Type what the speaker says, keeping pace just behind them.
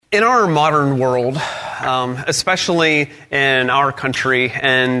In our modern world, especially in our country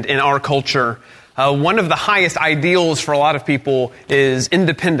and in our culture, one of the highest ideals for a lot of people is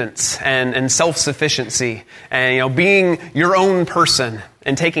independence and self-sufficiency and being your own person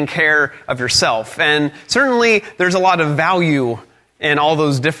and taking care of yourself. And certainly there's a lot of value in all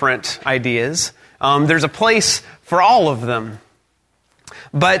those different ideas. There's a place for all of them.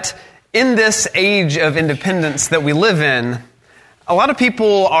 But in this age of independence that we live in, a lot of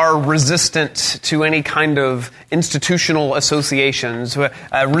people are resistant to any kind of institutional associations,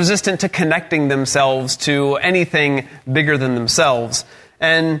 resistant to connecting themselves to anything bigger than themselves.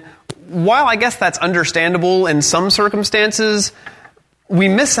 And while I guess that's understandable in some circumstances, we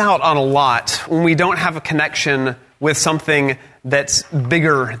miss out on a lot when we don't have a connection with something that's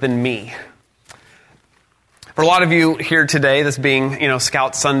bigger than me. For a lot of you here today, this being,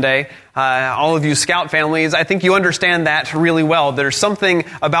 Scout Sunday, all of you Scout families, I think you understand that really well. There's something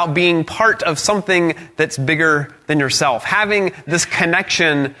about being part of something that's bigger than yourself, having this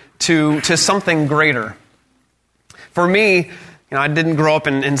connection to something greater. For me, I didn't grow up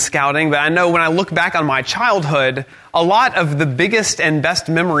in scouting, but I know when I look back on my childhood, a lot of the biggest and best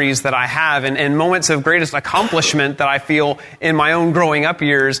memories that I have and moments of greatest accomplishment that I feel in my own growing up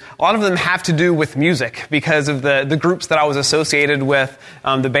years, a lot of them have to do with music because of the groups that I was associated with,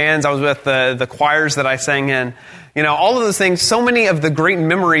 the bands I was with, the choirs that I sang in. All of those things, so many of the great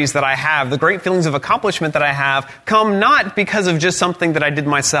memories that I have, the great feelings of accomplishment that I have, come not because of just something that I did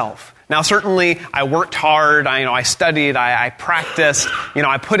myself. Now, certainly, I worked hard, I studied, I practiced,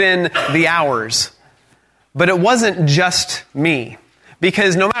 I put in the hours. But it wasn't just me.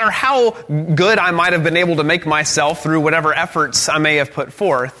 Because no matter how good I might have been able to make myself through whatever efforts I may have put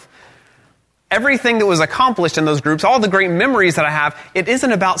forth, everything that was accomplished in those groups, all the great memories that I have, it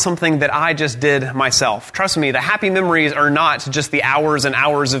isn't about something that I just did myself. Trust me, the happy memories are not just the hours and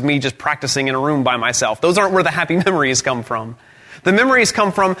hours of me just practicing in a room by myself. Those aren't where the happy memories come from. The memories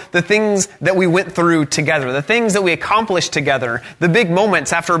come from the things that we went through together, the things that we accomplished together, the big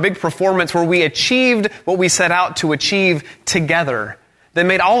moments after a big performance where we achieved what we set out to achieve together, that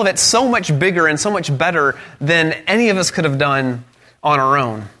made all of it so much bigger and so much better than any of us could have done on our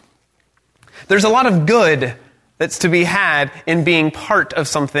own. There's a lot of good that's to be had in being part of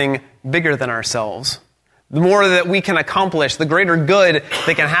something bigger than ourselves. The more that we can accomplish, the greater good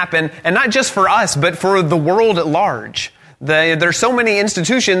that can happen, and not just for us, but for the world at large. There's so many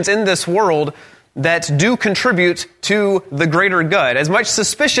institutions in this world that do contribute to the greater good. As much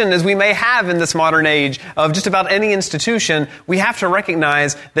suspicion as we may have in this modern age of just about any institution, we have to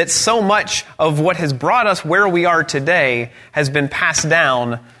recognize that so much of what has brought us where we are today has been passed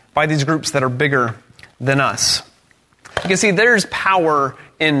down by these groups that are bigger than us. You can see there's power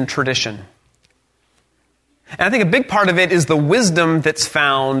in tradition. And I think a big part of it is the wisdom that's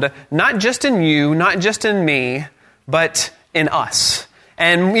found not just in you, not just in me, but in us.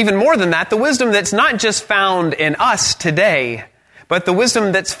 And even more than that, the wisdom that's not just found in us today, but the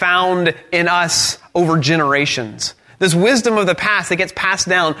wisdom that's found in us over generations. This wisdom of the past that gets passed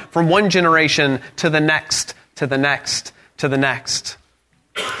down from one generation to the next, to the next, to the next.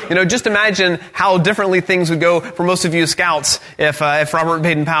 Just imagine how differently things would go for most of you Scouts if Robert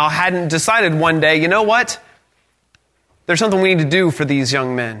Baden-Powell hadn't decided one day, you know what? There's something we need to do for these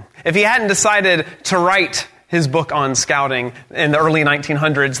young men. If he hadn't decided to write his book on scouting in the early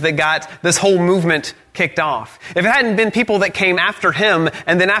 1900s that got this whole movement kicked off. If it hadn't been people that came after him,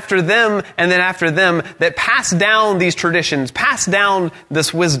 and then after them, and then after them, that passed down these traditions, passed down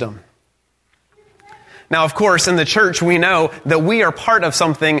this wisdom. Now, of course, in the church, we know that we are part of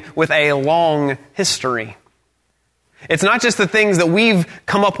something with a long history. It's not just the things that we've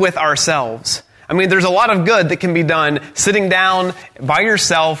come up with ourselves. There's a lot of good that can be done sitting down by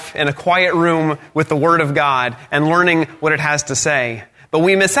yourself in a quiet room with the Word of God and learning what it has to say. But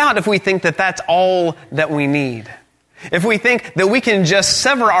we miss out if we think that that's all that we need. If we think that we can just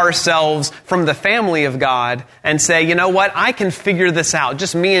sever ourselves from the family of God and say, you know what, I can figure this out,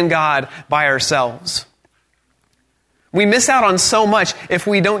 just me and God by ourselves. We miss out on so much if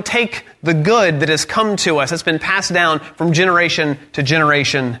we don't take the good that has come to us, that's been passed down from generation to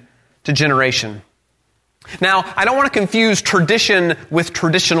generation to generation. Now, I don't want to confuse tradition with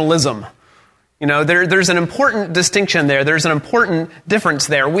traditionalism. There's an important distinction there. There's an important difference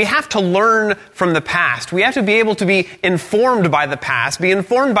there. We have to learn from the past. We have to be able to be informed by the past, be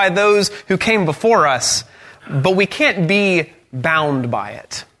informed by those who came before us, but we can't be bound by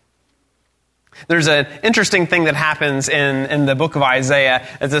it. There's an interesting thing that happens in the book of Isaiah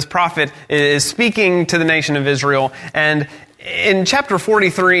as this prophet is speaking to the nation of Israel. And in chapter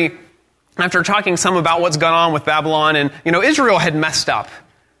 43, after talking some about what's gone on with Babylon, and Israel had messed up.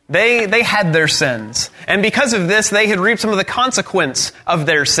 They had their sins. And because of this, they had reaped some of the consequence of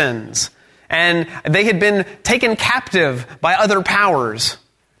their sins. And they had been taken captive by other powers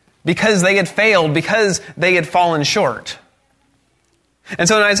because they had failed, because they had fallen short. And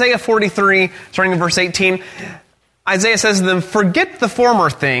so in Isaiah 43, starting in verse 18, Isaiah says to them, "Forget the former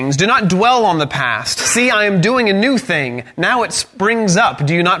things, do not dwell on the past. See, I am doing a new thing. Now it springs up.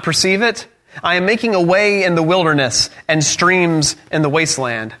 Do you not perceive it? I am making a way in the wilderness and streams in the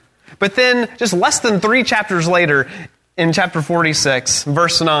wasteland." But then, just less than 3 chapters later, in chapter 46,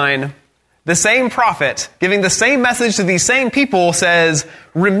 verse 9, the same prophet, giving the same message to these same people, says,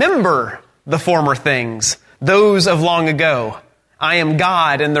 "Remember the former things, those of long ago. I am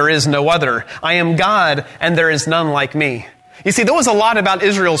God and there is no other. I am God and there is none like me." You see, there was a lot about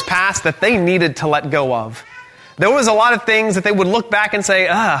Israel's past that they needed to let go of. There was a lot of things that they would look back and say,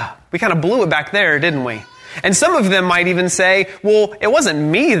 we kind of blew it back there, didn't we? And some of them might even say, well, it wasn't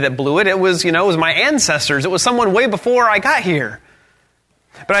me that blew it. It was my ancestors. It was someone way before I got here.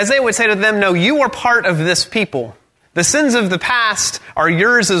 But Isaiah would say to them, no, you are part of this people. The sins of the past are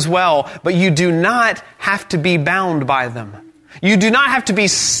yours as well, but you do not have to be bound by them. You do not have to be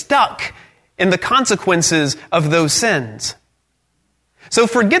stuck in the consequences of those sins. So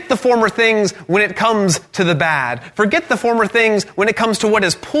forget the former things when it comes to the bad. Forget the former things when it comes to what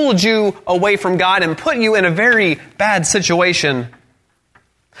has pulled you away from God and put you in a very bad situation.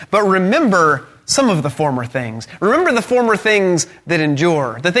 But remember some of the former things. Remember the former things that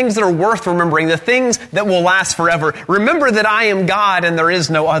endure, the things that are worth remembering, the things that will last forever. Remember that I am God and there is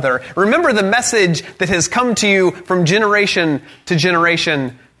no other. Remember the message that has come to you from generation to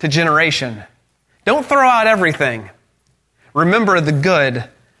generation to generation. Don't throw out everything. Remember the good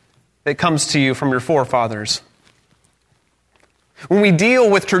that comes to you from your forefathers. When we deal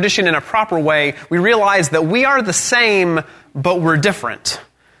with tradition in a proper way, we realize that we are the same, but we're different.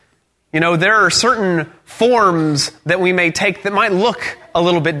 There are certain forms that we may take that might look a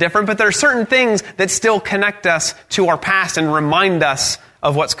little bit different, but there are certain things that still connect us to our past and remind us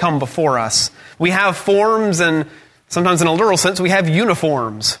of what's come before us. We have forms, and sometimes in a literal sense, we have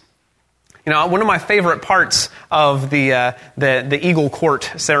uniforms. One of my favorite parts of the Eagle Court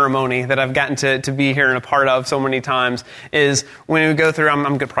ceremony that I've gotten to be here and a part of so many times is when we go through,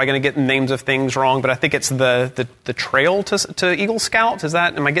 I'm probably going to get the names of things wrong, but I think it's the trail to Eagle Scout.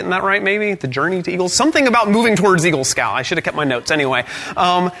 Am I getting that right maybe? The journey to Eagle? Something about moving towards Eagle Scout. I should have kept my notes anyway.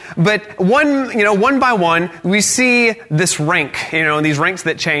 But one by one, we see this rank, these ranks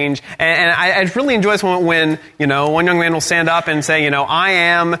that change. And I really enjoy this moment when, one young man will stand up and say, I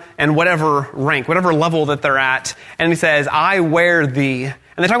am, and whatever rank, whatever level that they're at, and he says, I wear thee. And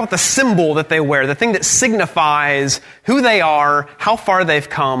they talk about the symbol that they wear, the thing that signifies who they are, how far they've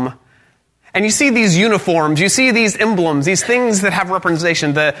come. And you see these uniforms, you see these emblems, these things that have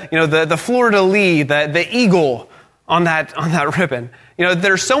representation, the fleur-de-lis, the eagle on that ribbon.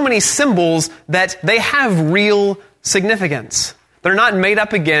 There's so many symbols that they have real significance. They're not made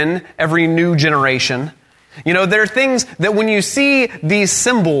up again every new generation. There are things that when you see these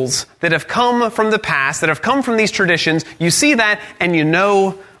symbols that have come from the past, that have come from these traditions, you see that and you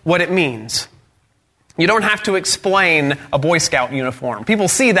know what it means. You don't have to explain a Boy Scout uniform. People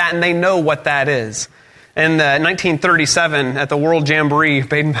see that and they know what that is. In 1937, at the World Jamboree,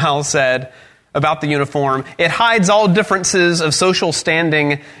 Baden-Powell said about the uniform, it hides all differences of social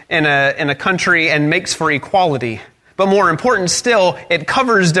standing in a country and makes for equality. But more important still, it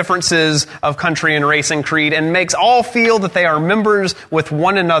covers differences of country and race and creed and makes all feel that they are members with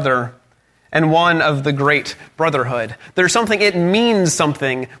one another and one of the great brotherhood. It means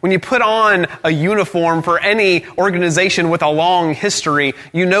something. When you put on a uniform for any organization with a long history,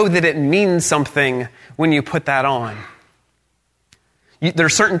 you know that it means something when you put that on. There are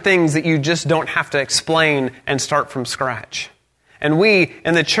certain things that you just don't have to explain and start from scratch. And we,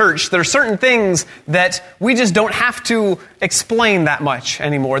 in the church, there are certain things that we just don't have to explain that much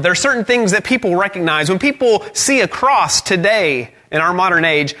anymore. There are certain things that people recognize. When people see a cross today, in our modern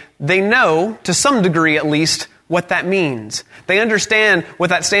age, they know, to some degree at least, what that means. They understand what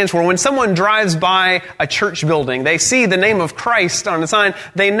that stands for. When someone drives by a church building, they see the name of Christ on the sign,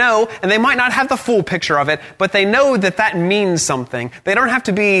 they know, and they might not have the full picture of it, but they know that that means something. They don't have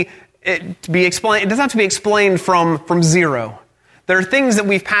to be explained. It doesn't have to be explained from zero. There are things that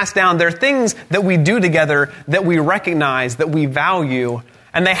we've passed down. There are things that we do together that we recognize, that we value.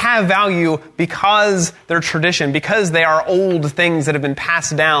 And they have value because they're tradition, because they are old things that have been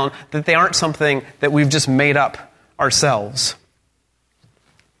passed down, that they aren't something that we've just made up ourselves.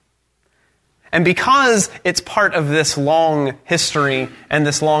 And because it's part of this long history and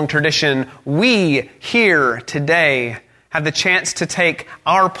this long tradition, we here today have the chance to take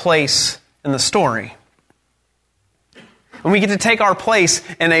our place in the story. And we get to take our place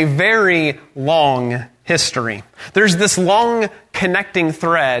in a very long history. There's this long connecting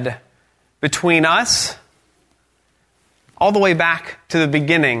thread between us all the way back to the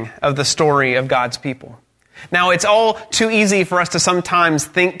beginning of the story of God's people. Now, it's all too easy for us to sometimes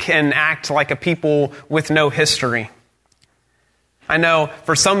think and act like a people with no history. I know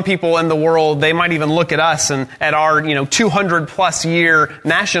for some people in the world, they might even look at us and at our, 200 plus year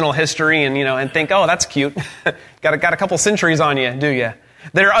national history and think, oh, that's cute. got a couple centuries on you, do you?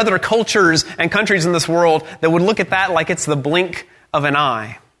 There are other cultures and countries in this world that would look at that like it's the blink of an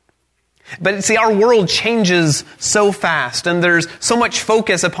eye. But see, our world changes so fast, and there's so much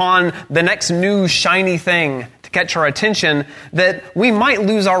focus upon the next new shiny thing to catch our attention that we might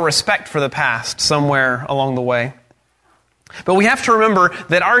lose our respect for the past somewhere along the way. But we have to remember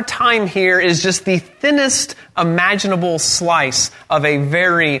that our time here is just the thinnest imaginable slice of a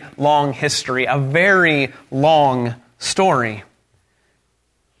very long history, a very long story.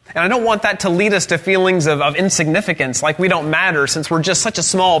 And I don't want that to lead us to feelings of insignificance, like we don't matter since we're just such a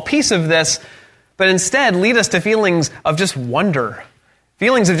small piece of this, but instead lead us to feelings of just wonder,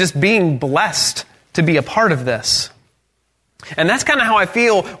 feelings of just being blessed to be a part of this. And that's kind of how I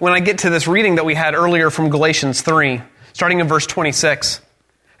feel when I get to this reading that we had earlier from Galatians 3. Starting in verse 26.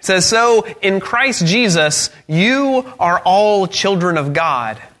 It says, "So in Christ Jesus, you are all children of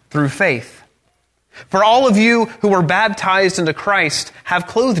God through faith. For all of you who were baptized into Christ have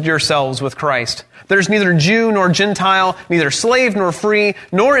clothed yourselves with Christ. There's neither Jew nor Gentile, neither slave nor free,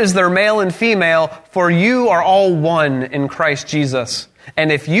 nor is there male and female, for you are all one in Christ Jesus.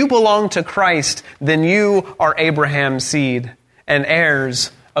 And if you belong to Christ, then you are Abraham's seed and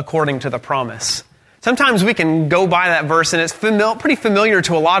heirs according to the promise." Sometimes we can go by that verse and it's pretty familiar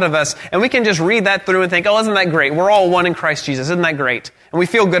to a lot of us, and we can just read that through and think, oh, isn't that great? We're all one in Christ Jesus. Isn't that great? And we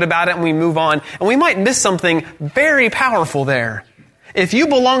feel good about it and we move on. And we might miss something very powerful there. If you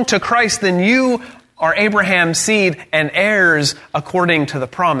belong to Christ, then you are Abraham's seed and heirs according to the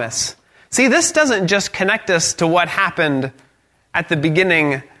promise. See, this doesn't just connect us to what happened at the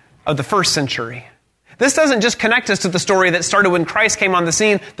beginning of the first century. This doesn't just connect us to the story that started when Christ came on the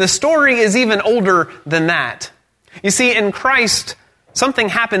scene. The story is even older than that. You see, in Christ, something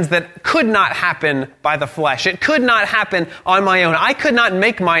happens that could not happen by the flesh. It could not happen on my own. I could not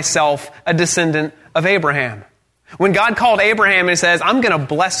make myself a descendant of Abraham. When God called Abraham and He says, I'm going to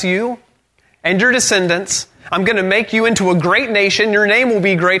bless you and your descendants. I'm going to make you into a great nation. Your name will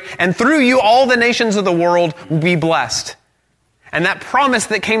be great. And through you, all the nations of the world will be blessed. And that promise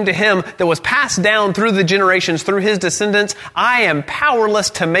that came to him that was passed down through the generations, through his descendants, I am powerless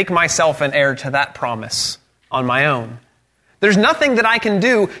to make myself an heir to that promise on my own. There's nothing that I can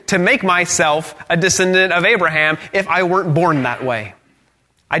do to make myself a descendant of Abraham if I weren't born that way.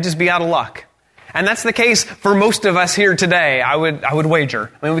 I'd just be out of luck. And that's the case for most of us here today, I would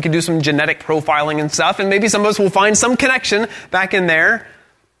wager. I mean, we could do some genetic profiling and stuff, and maybe some of us will find some connection back in there.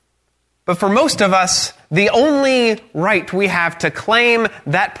 But for most of us, the only right we have to claim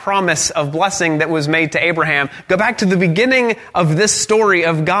that promise of blessing that was made to Abraham, go back to the beginning of this story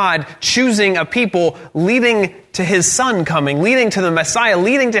of God choosing a people, leading to His Son coming, leading to the Messiah,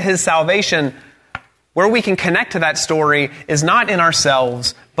 leading to His salvation. Where we can connect to that story is not in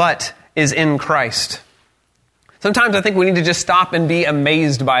ourselves, but is in Christ. Sometimes I think we need to just stop and be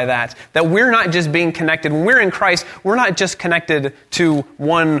amazed by that we're not just being connected. When we're in Christ, we're not just connected to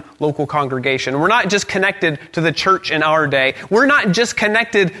one local congregation. We're not just connected to the church in our day. We're not just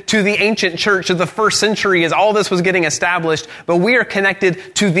connected to the ancient church of the first century as all this was getting established, but we are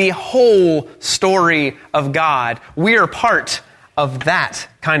connected to the whole story of God. We are part of that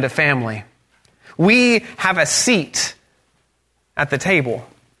kind of family. We have a seat at the table,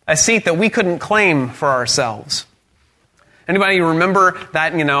 a seat that we couldn't claim for ourselves. Anybody remember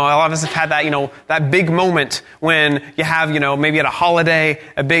that, a lot of us have had that, that big moment when you have, maybe at a holiday,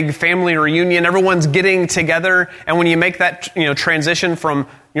 a big family reunion, everyone's getting together, and when you make that, transition from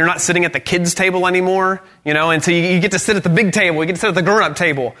you're not sitting at the kids' table anymore, and so you get to sit at the big table, you get to sit at the grown-up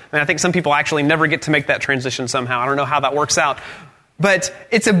table. And I think some people actually never get to make that transition somehow. I don't know how that works out. But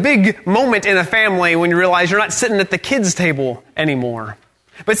it's a big moment in a family when you realize you're not sitting at the kids' table anymore.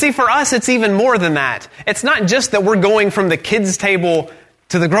 But see, for us, it's even more than that. It's not just that we're going from the kids' table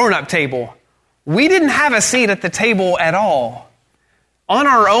to the grown-up table. We didn't have a seat at the table at all. On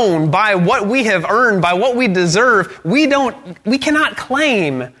our own, by what we have earned, by what we deserve, we cannot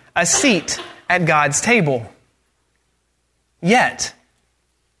claim a seat at God's table. Yet,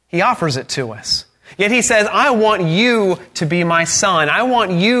 He offers it to us. Yet he says, I want you to be my son. I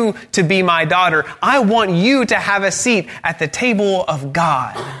want you to be my daughter. I want you to have a seat at the table of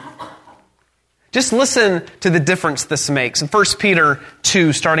God. Just listen to the difference this makes. In 1 Peter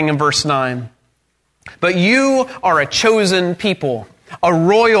 2, starting in verse 9. But you are a chosen people, a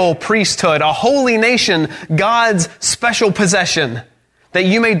royal priesthood, a holy nation, God's special possession, that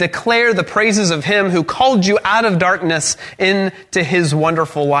you may declare the praises of Him who called you out of darkness into His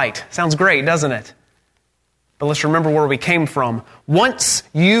wonderful light. Sounds great, doesn't it? But let's remember where we came from. Once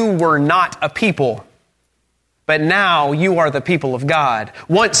you were not a people, but now you are the people of God.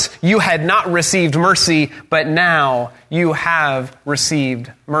 Once you had not received mercy, but now you have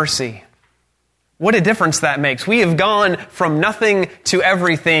received mercy. What a difference that makes. We have gone from nothing to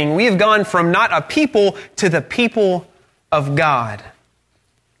everything. We have gone from not a people to the people of God.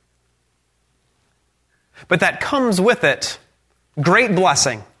 But that comes with it great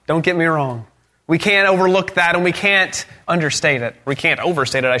blessing. Don't get me wrong. We can't overlook that and we can't understate it. We can't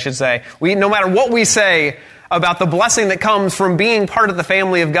overstate it, I should say. No matter what we say about the blessing that comes from being part of the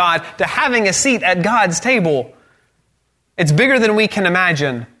family of God to having a seat at God's table, it's bigger than we can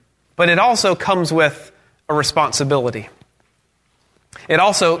imagine, but it also comes with a responsibility. It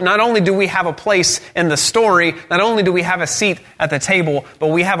also, not only do we have a place in the story, not only do we have a seat at the table, but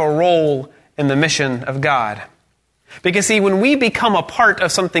we have a role in the mission of God. Because see, when we become a part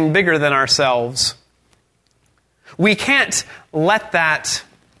of something bigger than ourselves, we can't let that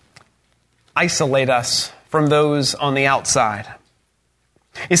isolate us from those on the outside.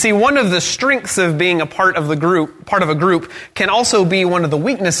 You see, one of the strengths of being a part of a group, can also be one of the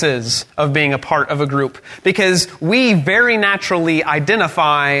weaknesses of being a part of a group, because we very naturally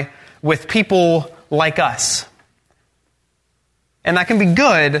identify with people like us. And that can be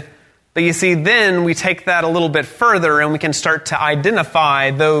good. But you see, then we take that a little bit further and we can start to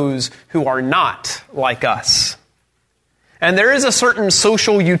identify those who are not like us. And there is a certain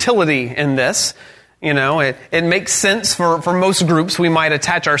social utility in this. You know, it makes sense for most groups we might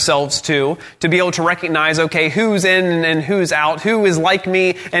attach ourselves to be able to recognize, okay, who's in and who's out, who is like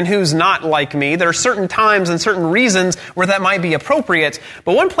me and who's not like me. There are certain times and certain reasons where that might be appropriate.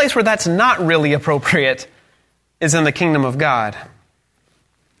 But one place where that's not really appropriate is in the kingdom of God.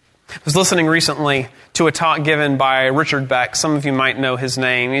 I was listening recently to a talk given by Richard Beck. Some of you might know his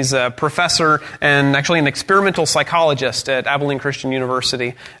name. He's a professor and actually an experimental psychologist at Abilene Christian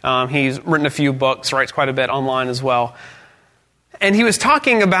University. He's written a few books, writes quite a bit online as well. And he was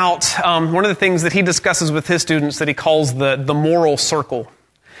talking about one of the things that he discusses with his students that he calls the moral circle.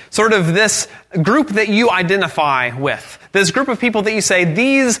 Sort of this group that you identify with. This group of people that you say,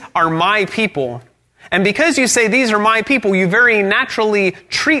 these are my people. And because you say these are my people, you very naturally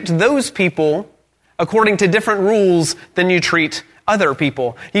treat those people according to different rules than you treat other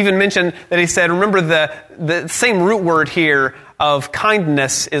people. He even mentioned that he said, remember the same root word here of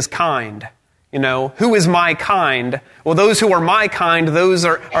kindness is kind. You know, who is my kind? Well, those who are my kind, those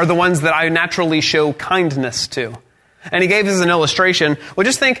are the ones that I naturally show kindness to. And he gave us an illustration. Well,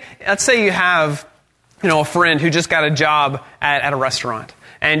 just think, let's say you have, a friend who just got a job at a restaurant.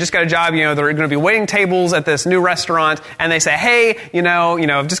 And just got a job, they're going to be waiting tables at this new restaurant, and they say, hey,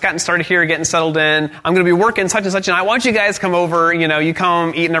 I've just gotten started here, getting settled in. I'm going to be working such and such a night. Why don't you guys come over, you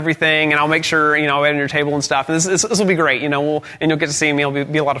come, eat and everything, and I'll make sure, I'll wait on your table and stuff. And this will be great, and you'll get to see me. It'll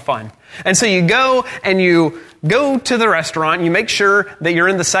be a lot of fun. And so you go to the restaurant, you make sure that you're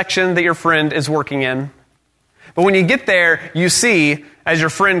in the section that your friend is working in. But when you get there, you see, as your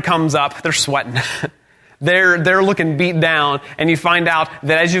friend comes up, they're sweating. They're looking beat down, and you find out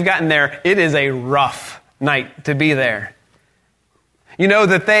that as you've gotten there, it is a rough night to be there. You know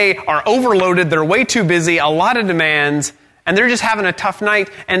that they are overloaded, they're way too busy, a lot of demands, and they're just having a tough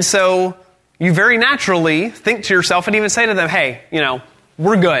night. And so you very naturally think to yourself and even say to them, hey,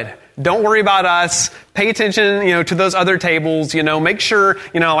 we're good. Don't worry about us. Pay attention, to those other tables. Make sure,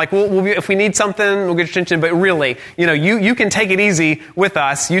 we'll be, if we need something, we'll get your attention. But really, you can take it easy with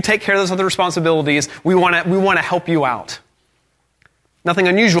us. You take care of those other responsibilities. We want to help you out. Nothing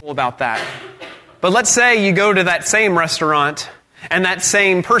unusual about that. But let's say you go to that same restaurant, and that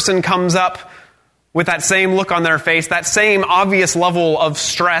same person comes up with that same look on their face, that same obvious level of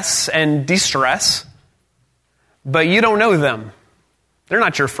stress and distress, but you don't know them. They're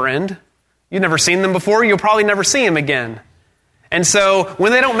not your friend. You've never seen them before. You'll probably never see them again. And so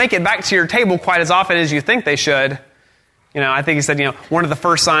when they don't make it back to your table quite as often as you think they should, I think he said, one of the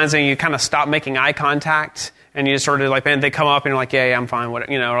first signs that you kind of stop making eye contact and you just sort of they come up and you're like, yeah, I'm fine.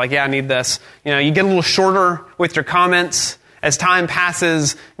 I need this. You get a little shorter with your comments. As time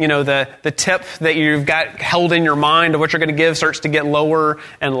passes, the tip that you've got held in your mind of what you're going to give starts to get lower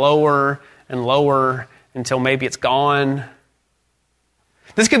and lower and lower until maybe it's gone.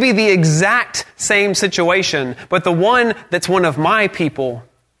 This could be the exact same situation, but the one that's one of my people,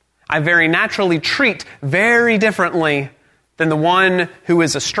 I very naturally treat very differently than the one who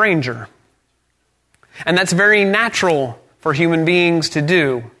is a stranger. And that's very natural for human beings to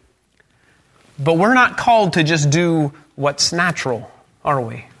do. But we're not called to just do what's natural, are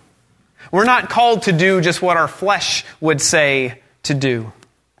we? We're not called to do just what our flesh would say to do.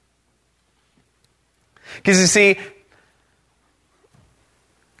 Because you see,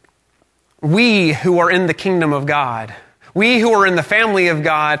 we who are in the kingdom of God, we who are in the family of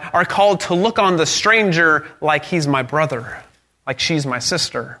God, are called to look on the stranger like he's my brother, like she's my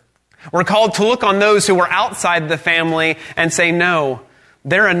sister. We're called to look on those who are outside the family and say, no,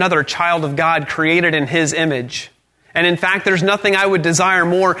 they're another child of God created in His image. And in fact, there's nothing I would desire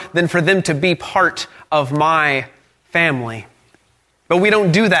more than for them to be part of my family. But we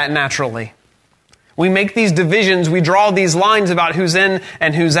don't do that naturally. We make these divisions, we draw these lines about who's in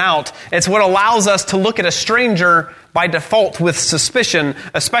and who's out. It's what allows us to look at a stranger by default with suspicion,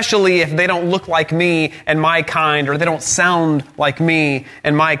 especially if they don't look like me and my kind, or they don't sound like me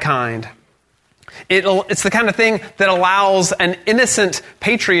and my kind. It's the kind of thing that allows an innocent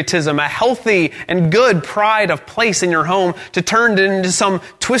patriotism, a healthy and good pride of place in your home, to turn into some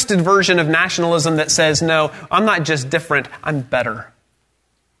twisted version of nationalism that says, no, I'm not just different, I'm better.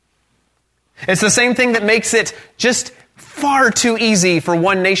 It's the same thing that makes it just far too easy for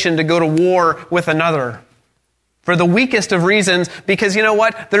one nation to go to war with another. For the weakest of reasons, because you know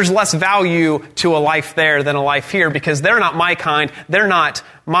what? There's less value to a life there than a life here, because they're not my kind, they're not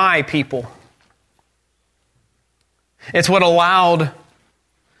my people. It's what allowed,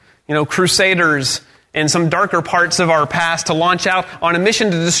 crusaders in some darker parts of our past to launch out on a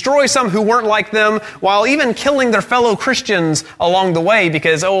mission to destroy some who weren't like them, while even killing their fellow Christians along the way,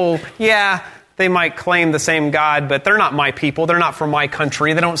 because, they might claim the same God, but they're not my people, they're not from my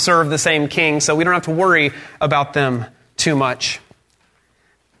country, they don't serve the same king, so we don't have to worry about them too much.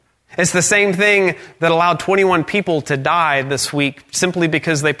 It's the same thing that allowed 21 people to die this week simply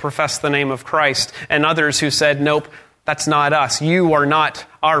because they professed the name of Christ, and others who said, nope, that's not us. You are not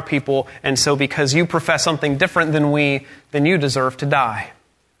our people, and so because you profess something different than we, then you deserve to die.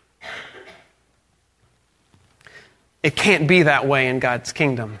 It can't be that way in God's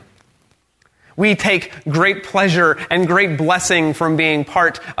kingdom. We take great pleasure and great blessing from being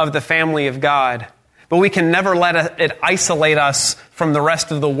part of the family of God, but we can never let it isolate us from the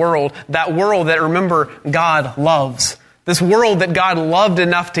rest of the world, that world that, remember, God loves. This world that God loved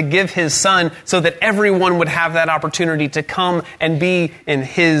enough to give His Son so that everyone would have that opportunity to come and be in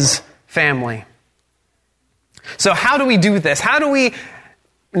His family. So how do we do this? How do we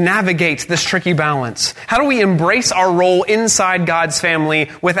navigate this tricky balance? How do we embrace our role inside God's family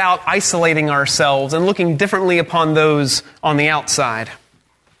without isolating ourselves and looking differently upon those on the outside?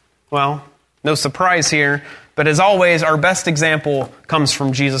 Well, no surprise here, but as always, our best example comes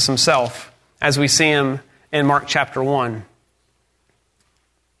from Jesus Himself, as we see Him in Mark chapter 1.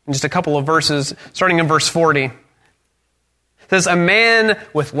 In just a couple of verses, starting in verse 40, it says, "A man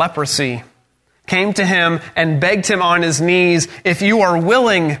with leprosy came to Him and begged Him on his knees, 'If you are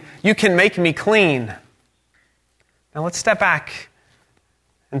willing, you can make me clean.'" Now let's step back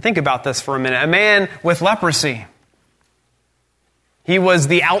and think about this for a minute. A man with leprosy. He was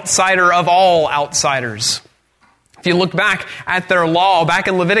the outsider of all outsiders. If you look back at their law, back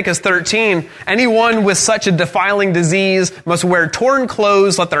in Leviticus 13, anyone with such a defiling disease must wear torn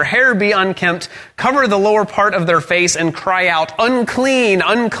clothes, let their hair be unkempt, cover the lower part of their face, and cry out, "Unclean,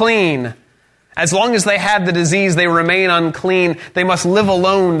 unclean." As long as they have the disease, they remain unclean. They must live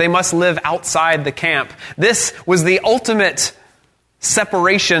alone. They must live outside the camp. This was the ultimate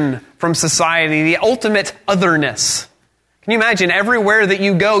separation from society, the ultimate otherness. Can you imagine, everywhere that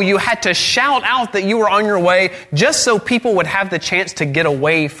you go, you had to shout out that you were on your way just so people would have the chance to get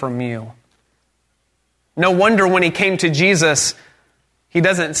away from you. No wonder when He came to Jesus, He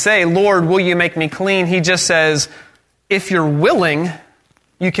doesn't say, "Lord, will you make me clean?" He just says, "If you're willing,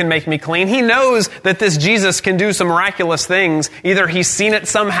 you can make me clean." He knows that this Jesus can do some miraculous things. Either He's seen it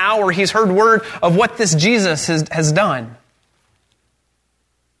somehow or He's heard word of what this Jesus has done.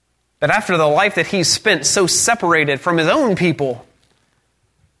 But after the life that He's spent so separated from His own people,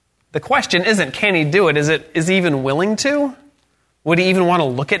 the question isn't, can He do it? Is He even willing to? Would He even want to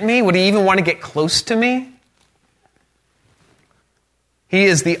look at me? Would He even want to get close to me? He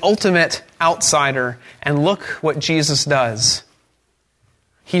is the ultimate outsider, and look what Jesus does.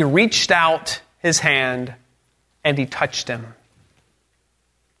 He reached out His hand and He touched him.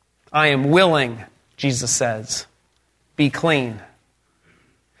 "I am willing," Jesus says, "be clean."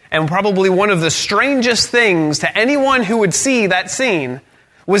 And probably one of the strangest things to anyone who would see that scene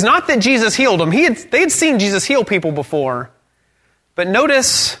was not that Jesus healed him. They had seen Jesus heal people before. But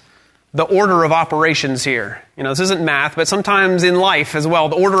notice the order of operations here. This isn't math, but sometimes in life as well,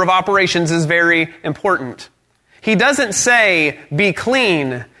 the order of operations is very important. He doesn't say, be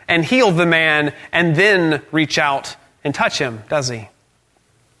clean and heal the man and then reach out and touch him, does he?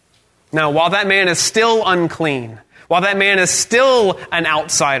 No, while that man is still unclean, while that man is still an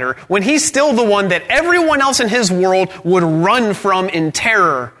outsider, when he's still the one that everyone else in his world would run from in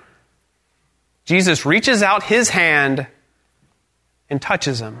terror, Jesus reaches out his hand and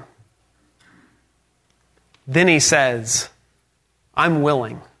touches him. Then he says, I'm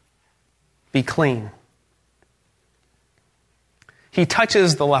willing. Be clean. He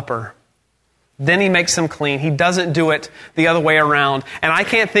touches the leper. Then he makes him clean. He doesn't do it the other way around. And I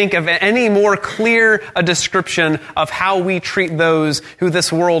can't think of any more clear a description of how we treat those who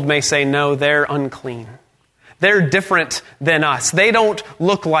this world may say, no, they're unclean. They're different than us. They don't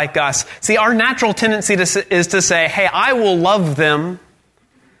look like us. See, our natural tendency is to say, hey, I will love them.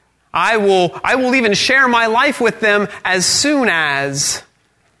 I will even share my life with them as soon as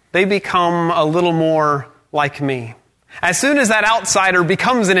they become a little more like me. As soon as that outsider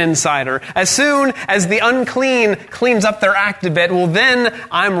becomes an insider, as soon as the unclean cleans up their act a bit, well, then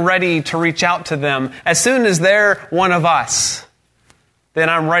I'm ready to reach out to them. As soon as they're one of us, then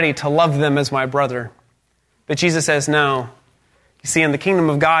I'm ready to love them as my brother. But Jesus says, no. You see, in the kingdom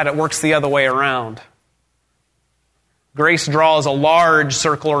of God, it works the other way around. Grace draws a large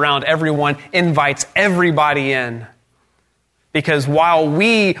circle around everyone, invites everybody in. Because while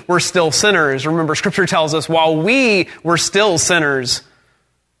we were still sinners, remember Scripture tells us, while we were still sinners,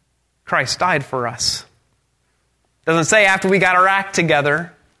 Christ died for us. It doesn't say after we got our act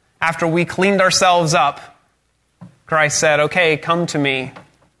together, after we cleaned ourselves up, Christ said, okay, come to me,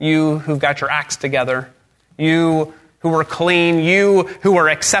 you who've got your acts together, you who are clean, you who are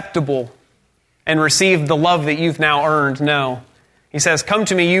acceptable, and receive the love that you've now earned. No. He says, come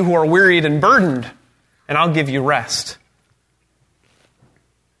to me, you who are wearied and burdened, and I'll give you rest.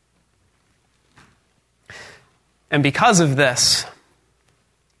 And because of this,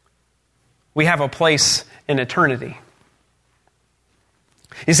 we have a place in eternity.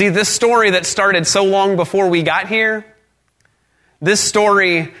 You see, this story that started so long before we got here, this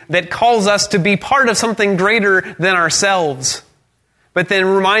story that calls us to be part of something greater than ourselves, but then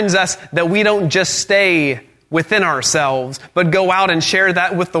reminds us that we don't just stay within ourselves, but go out and share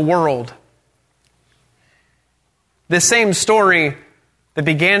that with the world. This same story that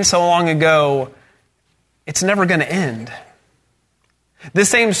began so long ago, it's never going to end. This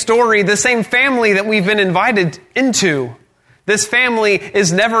same story, the same family that we've been invited into, this family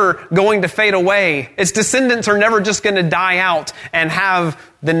is never going to fade away. Its descendants are never just going to die out and have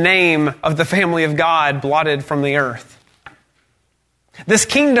the name of the family of God blotted from the earth. This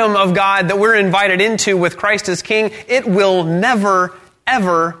kingdom of God that we're invited into with Christ as King, it will never,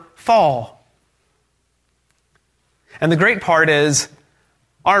 ever fall. And the great part is,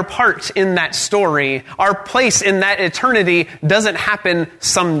 our part in that story, our place in that eternity doesn't happen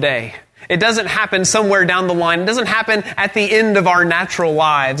someday. It doesn't happen somewhere down the line. It doesn't happen at the end of our natural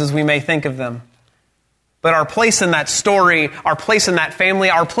lives as we may think of them. But our place in that story, our place in that family,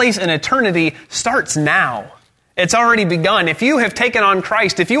 our place in eternity starts now. It's already begun. If you have taken on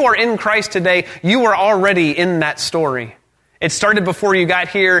Christ, if you are in Christ today, you are already in that story. It started before you got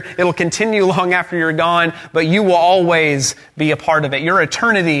here. It'll continue long after you're gone, but you will always be a part of it. Your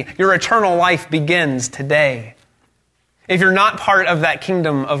eternity, your eternal life begins today. If you're not part of that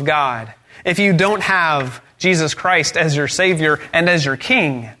kingdom of God, if you don't have Jesus Christ as your Savior and as your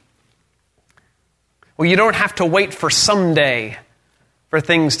King, well, you don't have to wait for someday for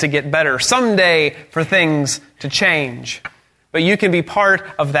things to get better, someday for things to change. But you can be part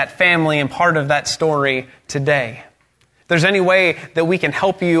of that family and part of that story today. If there's any way that we can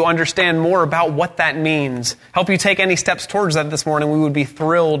help you understand more about what that means, help you take any steps towards that this morning, we would be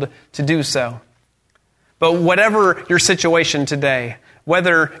thrilled to do so. But whatever your situation today,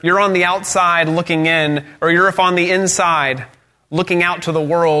 whether you're on the outside looking in, or you're if on the inside looking out to the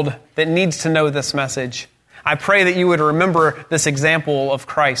world that needs to know this message, I pray that you would remember this example of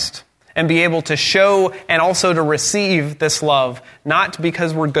Christ and be able to show and also to receive this love, not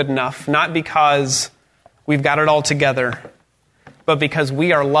because we're good enough, not because we've got it all together, but because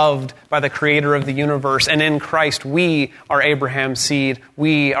we are loved by the Creator of the universe, and in Christ we are Abraham's seed,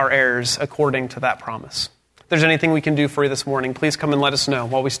 we are heirs according to that promise. If there's anything we can do for you this morning, please come and let us know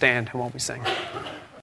while we stand and while we sing.